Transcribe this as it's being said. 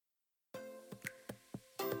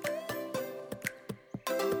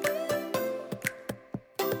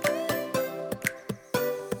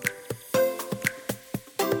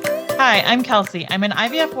Hi, I'm Kelsey. I'm an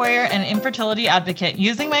IVF warrior and infertility advocate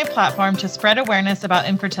using my platform to spread awareness about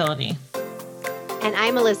infertility. And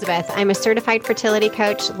I'm Elizabeth. I'm a certified fertility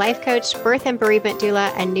coach, life coach, birth and bereavement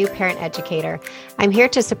doula, and new parent educator. I'm here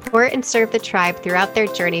to support and serve the tribe throughout their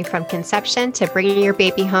journey from conception to bringing your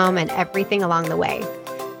baby home and everything along the way.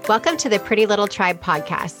 Welcome to the Pretty Little Tribe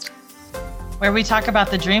podcast, where we talk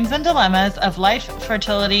about the dreams and dilemmas of life,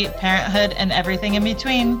 fertility, parenthood, and everything in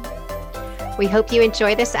between. We hope you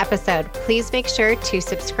enjoy this episode. Please make sure to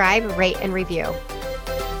subscribe, rate, and review.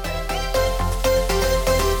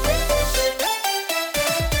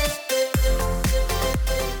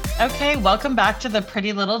 Okay, welcome back to the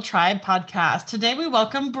Pretty Little Tribe podcast. Today we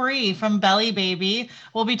welcome Bree from Belly Baby.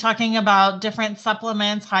 We'll be talking about different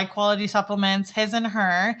supplements, high quality supplements, his and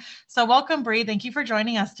her. So welcome, Bree. Thank you for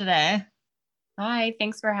joining us today. Hi,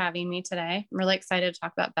 thanks for having me today. I'm really excited to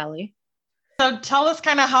talk about Belly. So tell us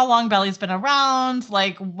kind of how long Belly's been around,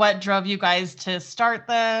 like what drove you guys to start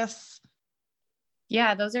this?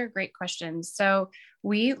 Yeah, those are great questions. So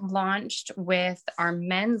we launched with our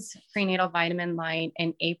men's prenatal vitamin line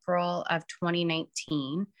in April of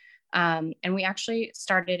 2019. And we actually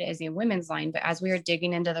started as a women's line, but as we were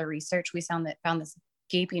digging into the research, we found this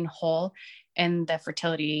gaping hole in the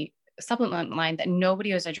fertility supplement line that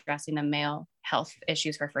nobody was addressing the male health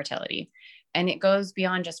issues for fertility. And it goes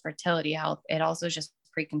beyond just fertility health. It also is just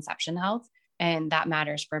preconception health. And that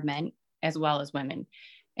matters for men as well as women.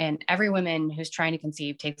 And every woman who's trying to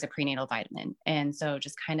conceive takes a prenatal vitamin. And so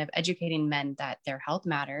just kind of educating men that their health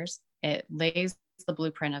matters. It lays the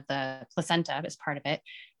blueprint of the placenta as part of it.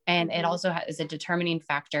 And it also is a determining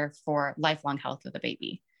factor for lifelong health of the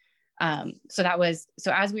baby. So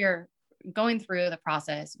as we were going through the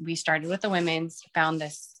process, we started with the women's, found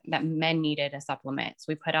that men needed a supplement. So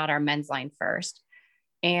we put out our men's line first.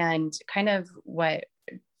 And kind of what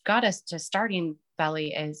got us to starting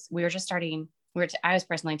Belly is I was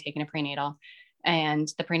personally taking a prenatal, and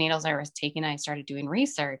the prenatals I was taking, I started doing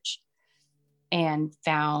research and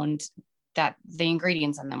found that the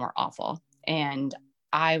ingredients in them were awful. And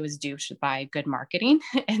I was duped by good marketing.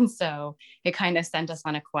 And so it kind of sent us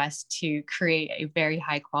on a quest to create a very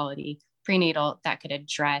high quality prenatal that could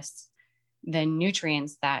address the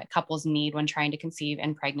nutrients that couples need when trying to conceive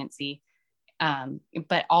in pregnancy,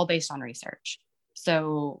 but all based on research.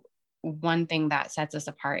 So one thing that sets us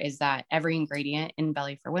apart is that every ingredient in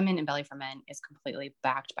Belly for Women and Belly for Men is completely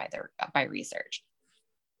backed by research.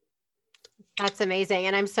 That's amazing.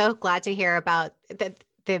 And I'm so glad to hear about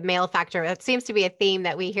the male factor. That seems to be a theme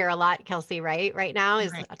that we hear a lot, Kelsey, right now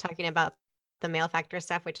is right. Talking about the male factor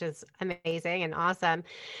stuff, which is amazing and awesome.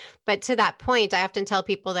 But to that point, I often tell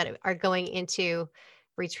people that are going into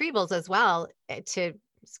retrievals as well to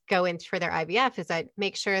go in for their IVF is that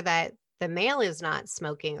make sure that the male is not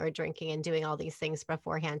smoking or drinking and doing all these things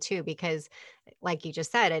beforehand too, because like you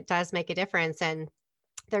just said, it does make a difference. And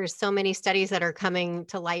there's so many studies that are coming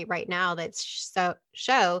to light right now that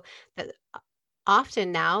show that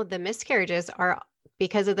often now the miscarriages are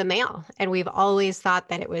because of the male. And we've always thought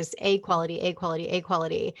that it was A quality,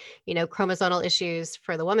 chromosomal issues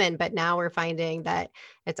for the woman. But now we're finding that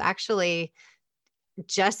it's actually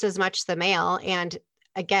just as much the male. And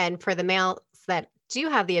again, for the males that do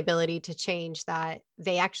have the ability to change that,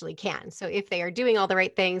 they actually can. So if they are doing all the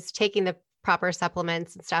right things, taking the proper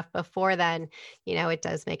supplements and stuff before then, it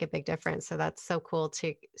does make a big difference. So that's so cool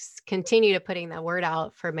to continue to putting the word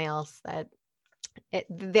out for males that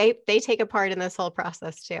they take a part in this whole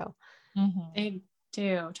process too. Mm-hmm. They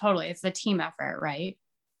do. Totally. It's the team effort, right?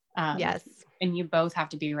 Yes. And you both have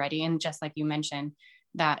to be ready. And just like you mentioned,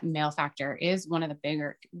 that male factor is one of the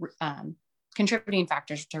bigger contributing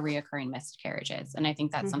factors to reoccurring miscarriages. And I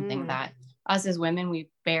think that's something that us as women, we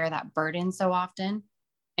bear that burden so often.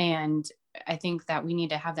 And I think that we need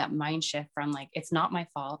to have that mind shift from like, it's not my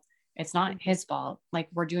fault. It's not his fault. Like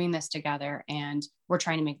we're doing this together and we're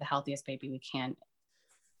trying to make the healthiest baby we can.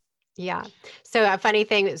 Yeah. So a funny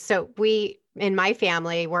thing. So we, in my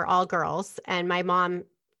family, we're all girls, and my mom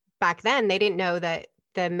back then, they didn't know that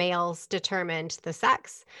the males determined the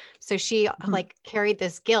sex. So she like carried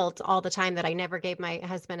this guilt all the time that I never gave my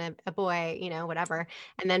husband a boy, whatever.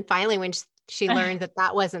 And then finally, when she learned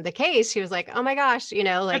that wasn't the case, she was like, oh my gosh,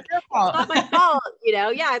 like it's not my fault,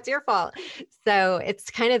 yeah, it's your fault. So it's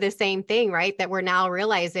kind of the same thing, right? That we're now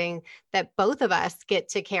realizing that both of us get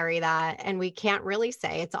to carry that, and we can't really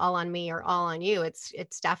say it's all on me or all on you.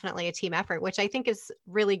 It's definitely a team effort, which I think is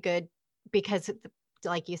really good because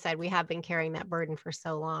like you said, we have been carrying that burden for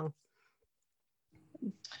so long.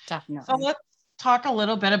 Definitely. So let's talk a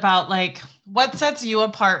little bit about like what sets you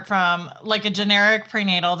apart from like a generic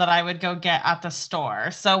prenatal that I would go get at the store.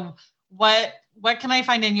 So what can I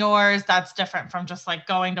find in yours that's different from just like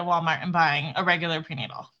going to Walmart and buying a regular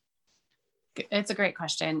prenatal? It's a great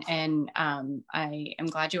question. And I am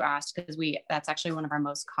glad you asked, because that's actually one of our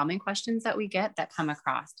most common questions that we get that come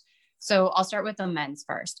across. So I'll start with the men's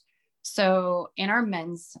first. So in our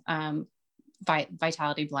men's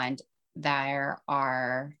Vitality blend, there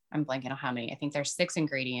are, I'm blanking on how many, I think there's 6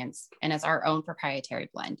 ingredients, and it's our own proprietary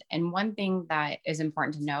blend. And one thing that is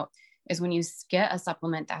important to note is when you get a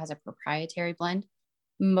supplement that has a proprietary blend,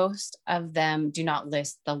 most of them do not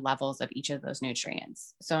list the levels of each of those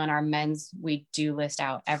nutrients. So in our men's, we do list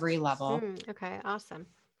out every level. Okay, awesome.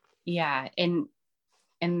 Yeah. And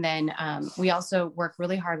then we also work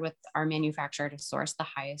really hard with our manufacturer to source the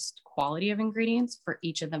highest quality of ingredients for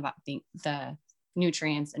each of the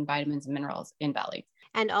nutrients and vitamins and minerals in Belly.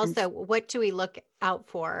 And also, what do we look out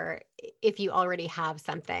for if you already have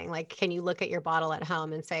something? Like, can you look at your bottle at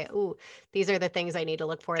home and say, oh, these are the things I need to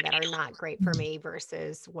look for that are not great for me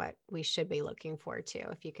versus what we should be looking for too?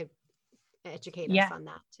 If you could educate us on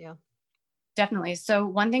that too. Definitely. So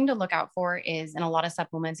one thing to look out for is in a lot of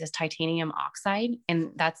supplements is titanium oxide,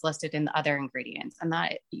 and that's listed in the other ingredients, and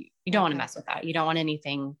that you don't want to mess with that. You don't want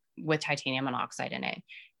anything with titanium monoxide in it.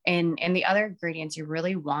 And the other ingredients you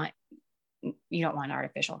don't want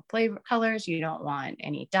artificial flavor colors. You don't want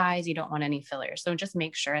any dyes. You don't want any fillers. So just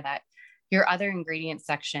make sure that your other ingredient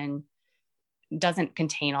section doesn't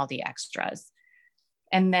contain all the extras.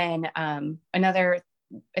 And then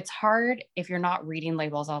it's hard if you're not reading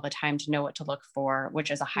labels all the time to know what to look for, which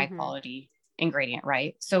is a high quality ingredient,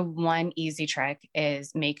 right? So one easy trick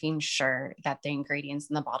is making sure that the ingredients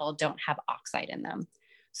in the bottle don't have oxide in them.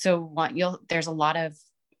 So there's a lot of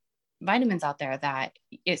vitamins out there that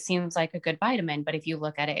it seems like a good vitamin, but if you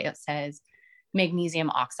look at it, it says magnesium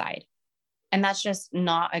oxide, and that's just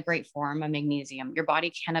not a great form of magnesium. Your body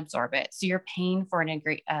can't absorb it. So you're paying for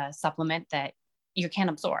a supplement that you can't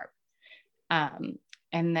absorb.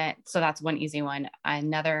 So that's one easy one.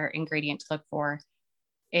 Another ingredient to look for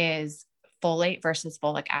is folate versus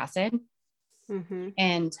folic acid.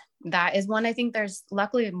 And that is one, I think there's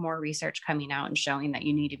luckily more research coming out and showing that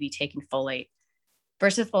you need to be taking folate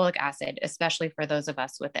versus folic acid, especially for those of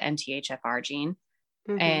us with the MTHFR gene.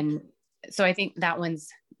 And so I think that one's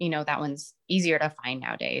easier to find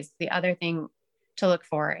nowadays. The other thing to look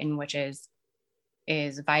for which is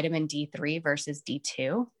vitamin D3 versus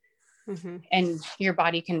D2. And your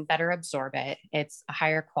body can better absorb it. It's a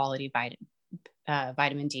higher quality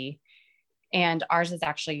vitamin D. And ours is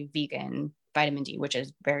actually vegan vitamin D, which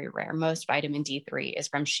is very rare. Most vitamin D3 is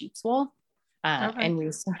from sheep's wool.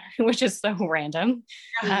 Which is so random.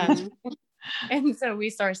 And so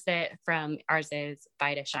we sourced it from, ours is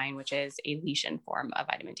VitaShine, which is a lichen form of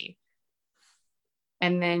vitamin D.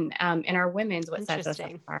 And then in our women's, what sets us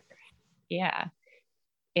apart,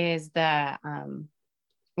 is a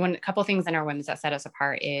couple things in our women's that set us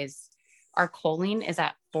apart is our choline is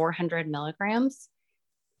at 400 milligrams.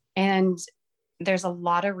 And there's a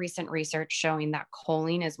lot of recent research showing that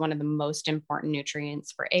choline is one of the most important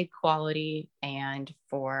nutrients for egg quality and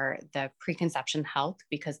for the preconception health,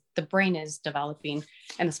 because the brain is developing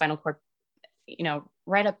and the spinal cord,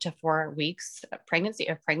 right up to 4 weeks of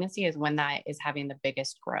pregnancy is when that is having the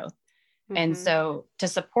biggest growth. And so to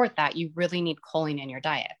support that, you really need choline in your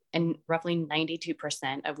diet. And roughly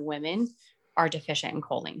 92% of women are deficient in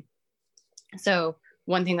choline. So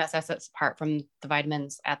one thing that sets us apart from the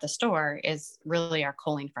vitamins at the store is really our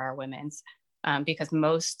choline for our women's, because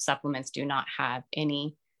most supplements do not have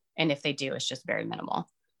any. And if they do, it's just very minimal.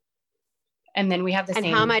 And then we have And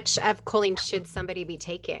how much of choline should somebody be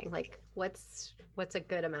taking? Like what's a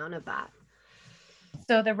good amount of that?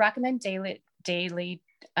 So the recommended daily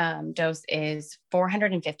dose is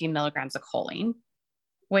 450 milligrams of choline,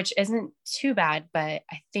 which isn't too bad, but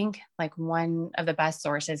I think like one of the best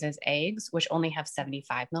sources is eggs, which only have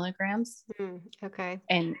 75 milligrams. Okay.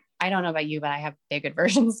 And I don't know about you, but I have big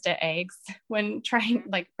aversions to eggs when trying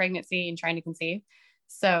like pregnancy and trying to conceive.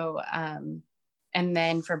 So, and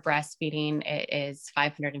then for breastfeeding, it is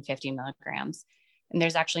 550 milligrams. And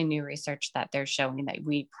there's actually new research that they're showing that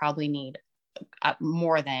we probably need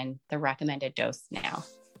more than the recommended dose now.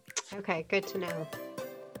 Okay, good to know.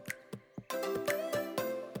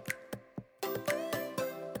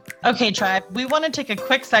 Okay, tribe, we want to take a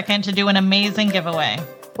quick second to do an amazing giveaway.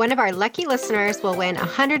 One of our lucky listeners will win a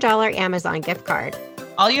 $100 Amazon gift card.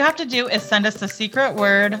 All you have to do is send us the secret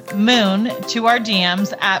word MOON to our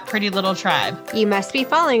DMs at Pretty Little Tribe. You must be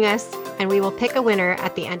following us, and we will pick a winner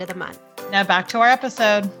at the end of the month. Now back to our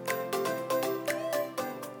episode.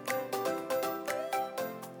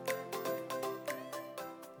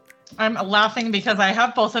 I'm laughing because I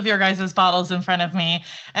have both of your guys' bottles in front of me,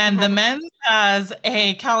 and the men's has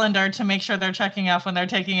a calendar to make sure they're checking off when they're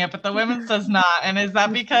taking it, but the women's does not. And is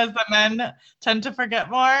that because the men tend to forget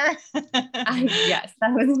more? Yes,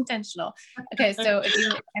 that was intentional. Okay, so if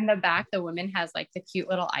you in the back, the women has like the cute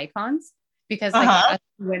little icons, because like us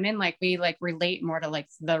women, like we like relate more to like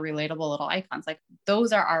the relatable little icons. Like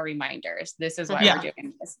those are our reminders. This is why we're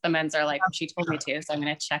doing this. The men's are like, she told me to, so I'm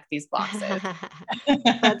going to check these boxes.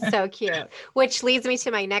 That's so cute. Which leads me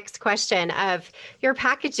to my next question of your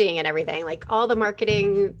packaging and everything, like all the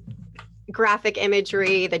marketing, graphic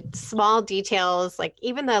imagery, the small details, like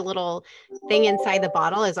even the little thing inside the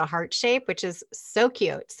bottle is a heart shape, which is so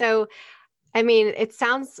cute. So, I mean, it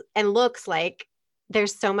sounds and looks like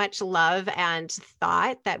there's so much love and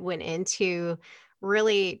thought that went into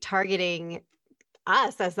really targeting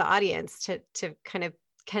us as the audience to kind of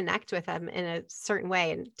connect with them in a certain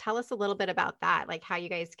way. And tell us a little bit about that, like how you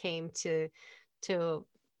guys came to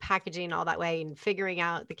packaging all that way and figuring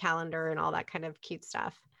out the calendar and all that kind of cute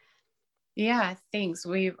stuff. Yeah, thanks.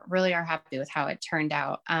 We really are happy with how it turned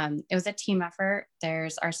out. It was a team effort.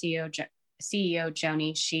 There's our CEO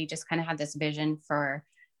Joni. She just kind of had this vision for,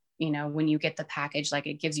 you know, when you get the package, like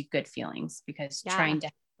it gives you good feelings, because trying to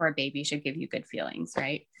for a baby should give you good feelings,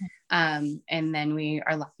 right? And then we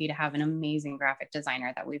are lucky to have an amazing graphic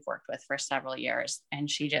designer that we've worked with for several years, and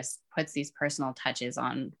she just puts these personal touches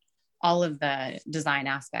on all of the design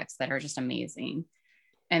aspects that are just amazing.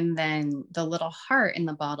 And then the little heart in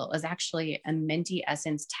the bottle is actually a Minty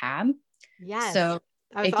Essence tab. Yes. So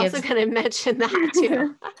I was also going to mention that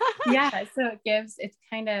too. Yeah. So it's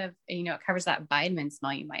kind of, you know, it covers that vitamin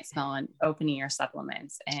smell you might smell in opening your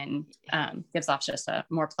supplements, and gives off just a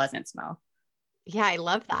more pleasant smell. Yeah, I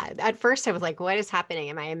love that. At first I was like, what is happening?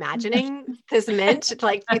 Am I imagining this mint?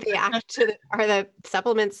 Like, do they are the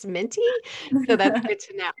supplements minty? So that's good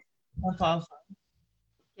to know. That's awesome.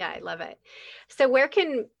 Yeah, I love it. So where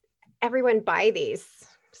can everyone buy these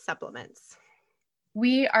supplements?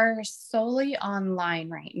 We are solely online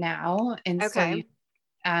right now. And so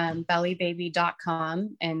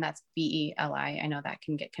bellybaby.com, and that's BELI. I know that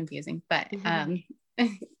can get confusing, but,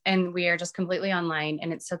 and we are just completely online,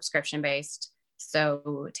 and it's subscription based.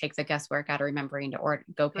 So take the guesswork out of remembering to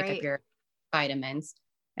go pick up your vitamins,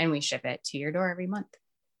 and we ship it to your door every month.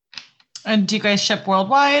 And do you guys ship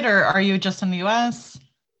worldwide, or are you just in the US?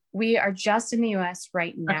 We are just in the US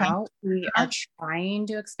right now. We are trying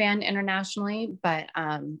to expand internationally, but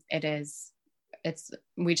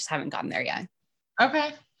we just haven't gotten there yet.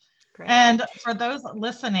 Okay. Great. And for those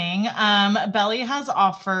listening, Belly has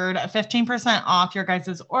offered 15% off your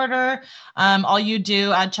guys' order. All you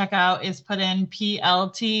do at checkout is put in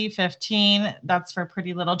PLT15. That's for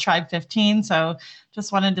Pretty Little Tribe 15. So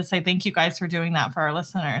just wanted to say thank you guys for doing that for our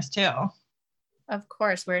listeners too. Of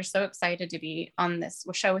course, we're so excited to be on this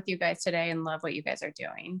show with you guys today and love what you guys are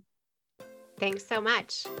doing. Thanks so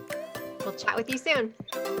much. We'll chat with you soon.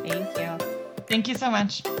 Thank you. Thank you so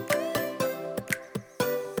much.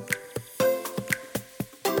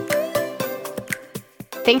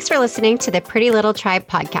 Thanks for listening to the Pretty Little Tribe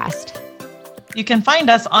podcast. You can find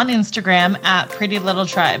us on Instagram at Pretty Little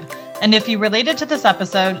Tribe. And if you related to this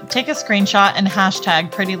episode, take a screenshot and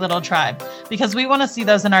hashtag Pretty Little Tribe, because we want to see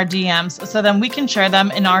those in our DMs so then we can share them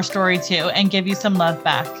in our story too and give you some love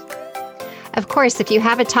back. Of course, if you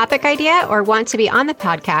have a topic idea or want to be on the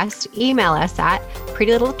podcast, email us at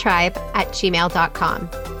prettylittletribe@gmail.com.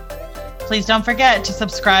 Please don't forget to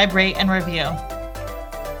subscribe, rate, and review.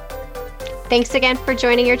 Thanks again for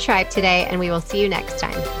joining your tribe today, and we will see you next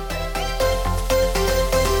time.